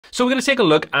So we're going to take a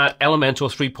look at Elementor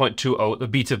 3.20, the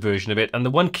beta version of it, and the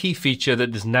one key feature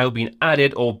that has now been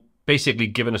added, or basically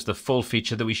given us the full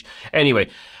feature that anyway,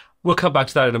 we'll come back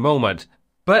to that in a moment.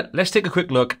 But let's take a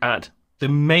quick look at the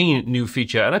main new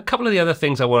feature and a couple of the other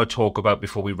things I want to talk about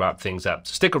before we wrap things up.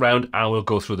 So stick around and we'll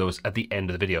go through those at the end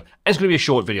of the video. And it's going to be a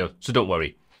short video, so don't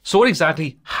worry. So what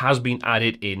exactly has been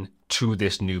added in to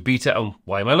this new beta, and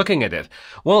why am I looking at it?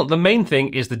 Well, the main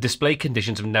thing is the display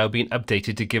conditions have now been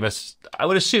updated to give us, I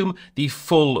would assume, the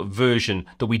full version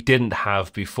that we didn't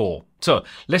have before. So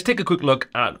let's take a quick look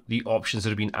at the options that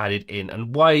have been added in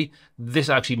and why this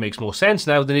actually makes more sense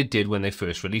now than it did when they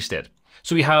first released it.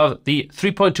 So we have the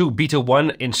 3.2 beta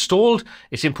 1 installed.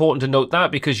 It's important to note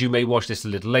that because you may watch this a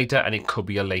little later and it could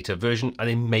be a later version and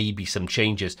there may be some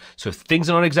changes. So if things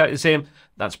are not exactly the same,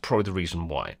 that's probably the reason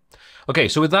why. Okay,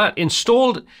 so with that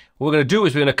installed, what we're going to do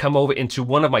is we're going to come over into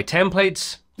one of my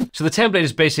templates. So the template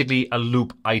is basically a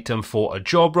loop item for a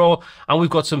job role, and we've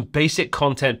got some basic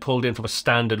content pulled in from a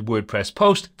standard WordPress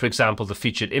post, for example, the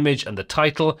featured image and the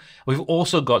title. We've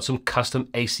also got some custom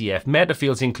ACF meta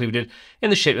fields included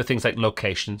in the shape of things like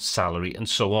location, salary, and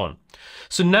so on.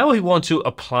 So now if we want to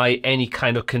apply any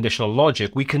kind of conditional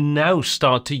logic, we can now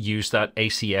start to use that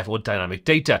ACF or dynamic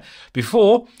data.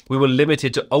 Before, we were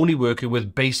limited to only working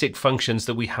with basic functions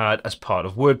that we had as part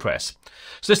of WordPress.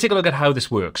 So let's take a look at how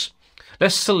this works.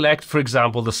 Let's select, for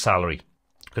example, the salary.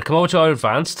 We'll come over to our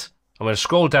advanced. I'm going to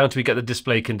scroll down till we get the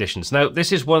display conditions. Now,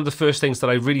 this is one of the first things that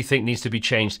I really think needs to be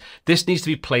changed. This needs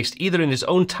to be placed either in its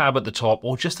own tab at the top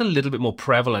or just a little bit more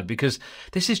prevalent because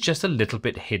this is just a little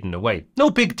bit hidden away.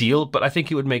 No big deal, but I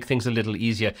think it would make things a little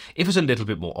easier if it's a little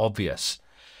bit more obvious.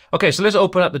 Okay, so let's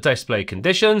open up the display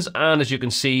conditions, and as you can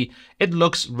see, it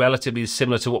looks relatively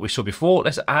similar to what we saw before.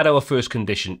 Let's add our first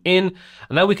condition in,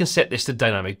 and now we can set this to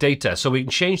dynamic data. So we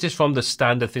can change this from the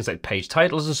standard things like page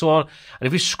titles and so on, and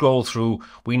if we scroll through,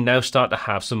 we now start to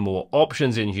have some more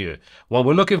options in here. What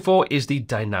we're looking for is the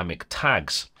dynamic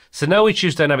tags. So now we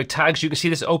choose dynamic tags, you can see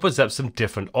this opens up some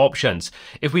different options.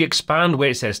 If we expand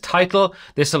where it says title,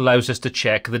 this allows us to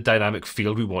check the dynamic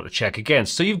field we want to check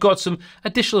against. So you've got some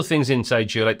additional things inside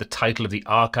here like the title of the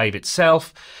archive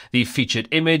itself, the featured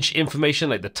image information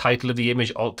like the title of the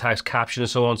image, alt text, caption and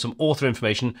so on, some author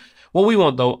information. What we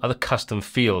want though are the custom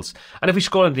fields. And if we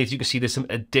scroll underneath, you can see there's some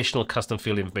additional custom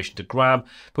field information to grab,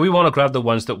 but we want to grab the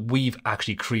ones that we've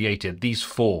actually created, these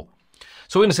four.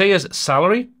 So we're going to say is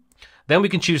salary. Then we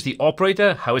can choose the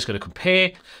operator, how it's going to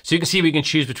compare. So you can see we can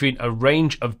choose between a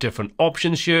range of different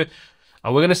options here.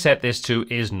 And we're going to set this to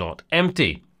is not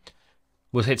empty.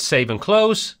 We'll hit save and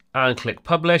close and click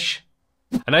publish.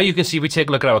 And now you can see we take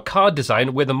a look at our card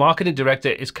design where the marketing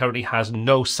director currently has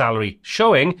no salary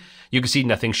showing. You can see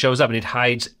nothing shows up and it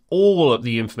hides all of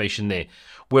the information there.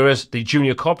 Whereas the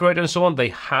junior copywriter and so on, they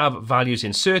have values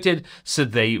inserted so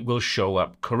they will show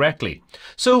up correctly.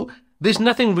 So there's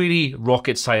nothing really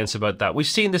rocket science about that. We've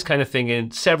seen this kind of thing in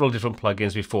several different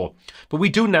plugins before, but we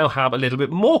do now have a little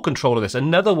bit more control of this.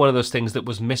 Another one of those things that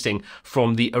was missing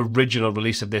from the original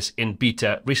release of this in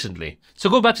beta recently.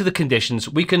 So go back to the conditions.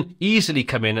 We can easily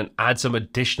come in and add some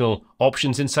additional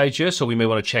options inside here. So we may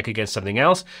want to check against something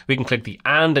else. We can click the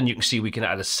and you can see we can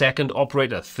add a second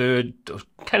operator, a third,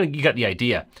 kind of you get the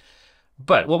idea.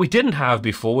 But what we didn't have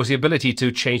before was the ability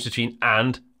to change between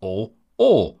and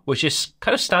or, which is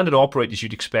kind of standard operators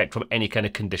you'd expect from any kind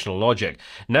of conditional logic.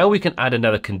 Now we can add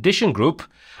another condition group,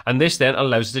 and this then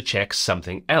allows us to check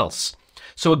something else.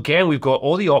 So again, we've got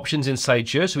all the options inside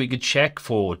here, so we could check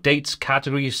for dates,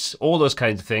 categories, all those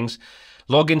kinds of things,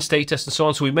 login status and so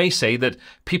on. So we may say that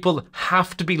people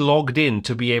have to be logged in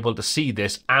to be able to see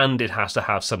this, and it has to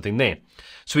have something there.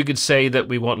 So we could say that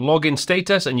we want login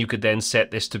status, and you could then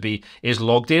set this to be is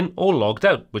logged in or logged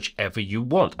out, whichever you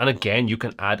want. And again, you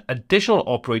can add additional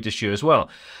operators here as well.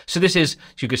 So this is,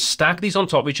 you could stack these on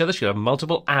top of each other, so you have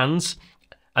multiple ands,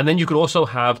 and then you could also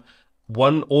have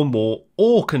one or more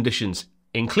or conditions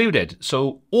included.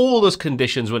 So all those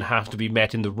conditions would have to be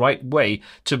met in the right way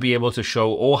to be able to show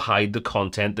or hide the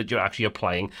content that you're actually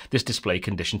applying this display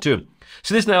condition to.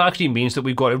 So this now actually means that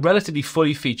we've got a relatively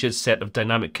fully featured set of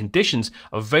dynamic conditions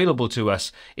available to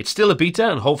us. It's still a beta,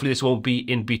 and hopefully this won't be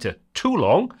in beta too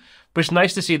long, but it's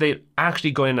nice to see they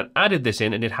actually gone in and added this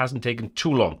in and it hasn't taken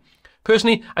too long.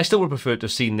 Personally, I still would prefer to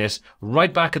have seen this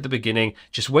right back at the beginning,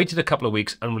 just waited a couple of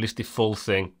weeks and released the full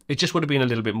thing. It just would have been a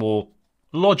little bit more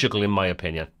logical in my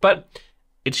opinion, but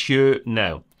it's here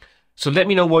now. So let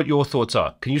me know what your thoughts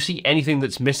are. Can you see anything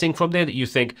that's missing from there that you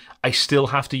think I still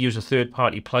have to use a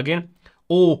third-party plugin?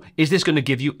 Or is this going to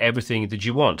give you everything that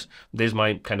you want? There's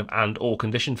my kind of and or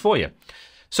condition for you.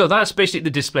 So that's basically the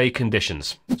display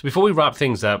conditions. So before we wrap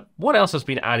things up, what else has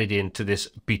been added into this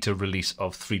beta release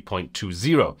of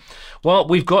 3.20? Well,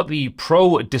 we've got the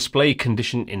Pro Display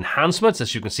Condition Enhancements.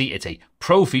 As you can see, it's a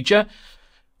Pro feature.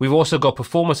 We've also got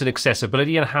performance and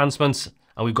accessibility enhancements,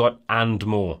 and we've got and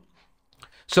more.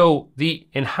 So the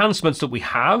enhancements that we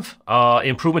have are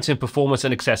improvements in performance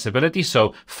and accessibility.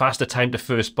 So faster time to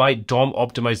first byte, DOM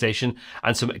optimization,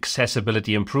 and some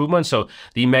accessibility improvements. So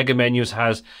the mega menus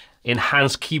has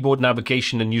enhanced keyboard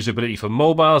navigation and usability for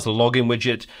mobiles. The login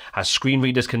widget has screen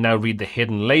readers can now read the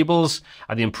hidden labels,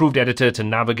 and the improved editor to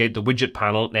navigate the widget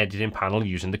panel and editing panel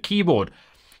using the keyboard.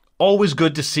 Always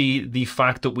good to see the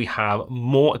fact that we have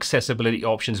more accessibility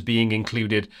options being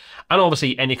included, and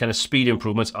obviously any kind of speed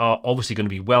improvements are obviously going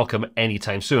to be welcome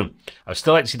anytime soon. I would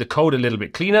still like to see the code a little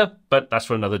bit cleaner, but that's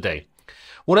for another day.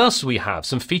 What else do we have?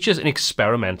 Some features and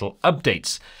experimental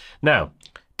updates. Now,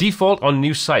 default on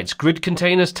new sites, grid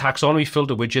containers, taxonomy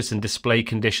filter widgets, and display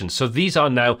conditions. So these are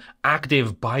now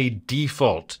active by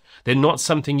default. They're not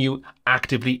something you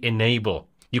actively enable.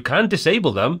 You can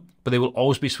disable them, but they will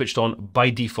always be switched on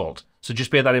by default. So just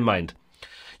bear that in mind.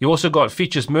 You also got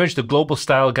features merged. The global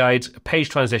style guides, page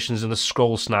transitions, and the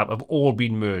scroll snap have all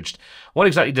been merged. What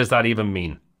exactly does that even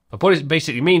mean? What it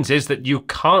basically means is that you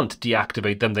can't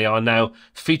deactivate them. They are now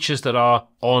features that are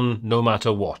on no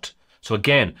matter what. So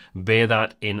again, bear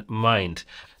that in mind.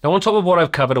 Now, on top of what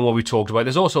I've covered and what we talked about,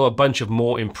 there's also a bunch of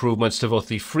more improvements to both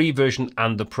the free version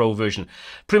and the pro version.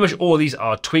 Pretty much all of these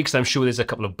are tweaks. I'm sure there's a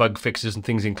couple of bug fixes and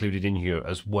things included in here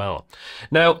as well.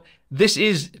 Now, this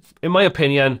is, in my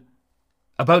opinion,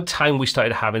 about time we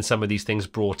started having some of these things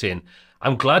brought in.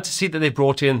 I'm glad to see that they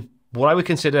brought in what I would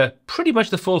consider pretty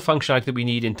much the full functionality that we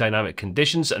need in dynamic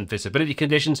conditions and visibility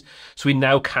conditions, so we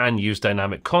now can use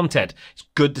dynamic content. It's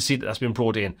good to see that that's been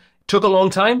brought in. Took a long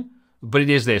time, but it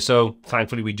is there, so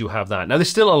thankfully we do have that. Now, there's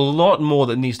still a lot more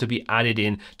that needs to be added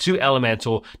in to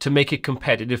Elementor to make it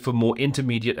competitive for more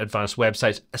intermediate advanced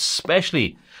websites,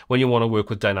 especially when you want to work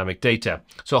with dynamic data.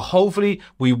 So hopefully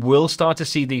we will start to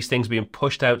see these things being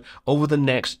pushed out over the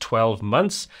next 12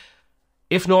 months.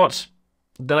 If not,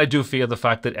 then I do fear the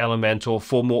fact that Elementor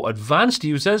for more advanced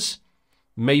users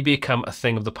may become a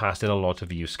thing of the past in a lot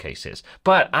of use cases.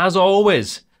 But as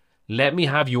always, let me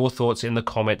have your thoughts in the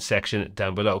comment section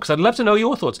down below, because I'd love to know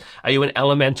your thoughts. Are you an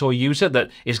Elementor user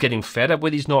that is getting fed up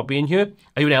with these not being here?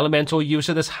 Are you an Elementor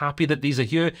user that's happy that these are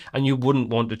here and you wouldn't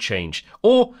want to change?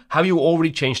 Or have you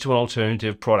already changed to an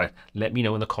alternative product? Let me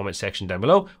know in the comment section down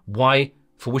below why,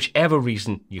 for whichever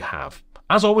reason you have.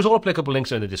 As always, all applicable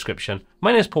links are in the description.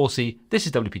 My name is Paul C. This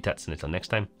is WPTuts, and until next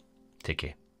time, take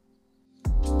care.